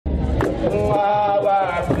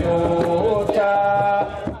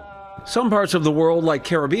Some parts of the world, like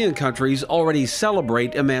Caribbean countries, already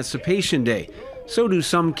celebrate Emancipation Day. So do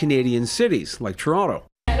some Canadian cities, like Toronto.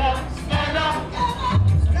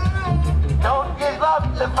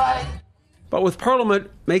 But with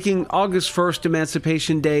Parliament making August 1st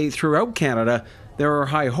Emancipation Day throughout Canada, there are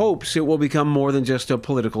high hopes it will become more than just a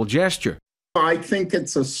political gesture. I think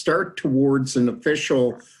it's a start towards an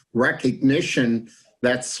official recognition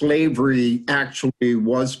that slavery actually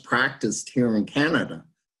was practiced here in Canada.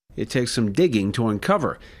 It takes some digging to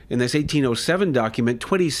uncover. In this 1807 document,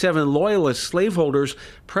 27 loyalist slaveholders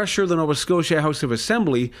pressure the Nova Scotia House of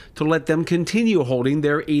Assembly to let them continue holding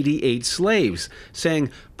their 88 slaves,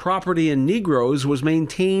 saying property in Negroes was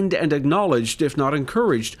maintained and acknowledged, if not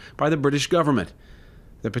encouraged, by the British government.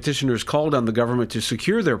 The petitioners called on the government to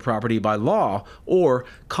secure their property by law or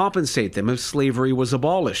compensate them if slavery was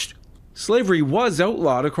abolished. Slavery was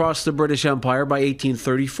outlawed across the British Empire by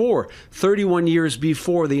 1834, 31 years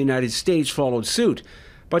before the United States followed suit.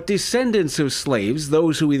 But descendants of slaves,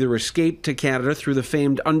 those who either escaped to Canada through the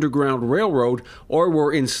famed Underground Railroad or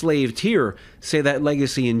were enslaved here, say that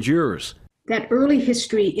legacy endures. That early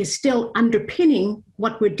history is still underpinning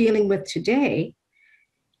what we're dealing with today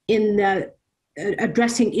in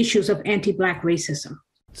addressing issues of anti-Black racism.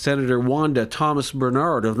 Senator Wanda Thomas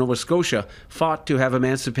Bernard of Nova Scotia fought to have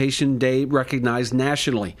Emancipation Day recognized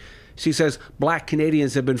nationally. She says Black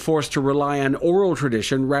Canadians have been forced to rely on oral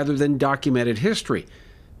tradition rather than documented history.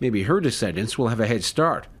 Maybe her descendants will have a head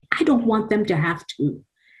start. I don't want them to have to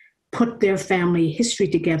put their family history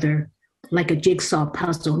together like a jigsaw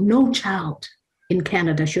puzzle. No child in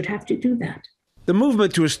Canada should have to do that. The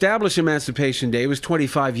movement to establish Emancipation Day was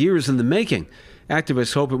 25 years in the making.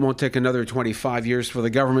 Activists hope it won't take another 25 years for the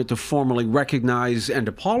government to formally recognize and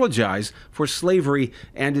apologize for slavery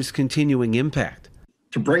and its continuing impact.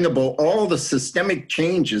 To bring about all the systemic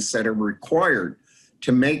changes that are required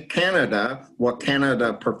to make Canada what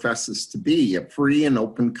Canada professes to be, a free and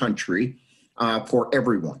open country for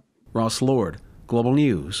everyone. Ross Lord, Global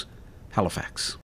News, Halifax.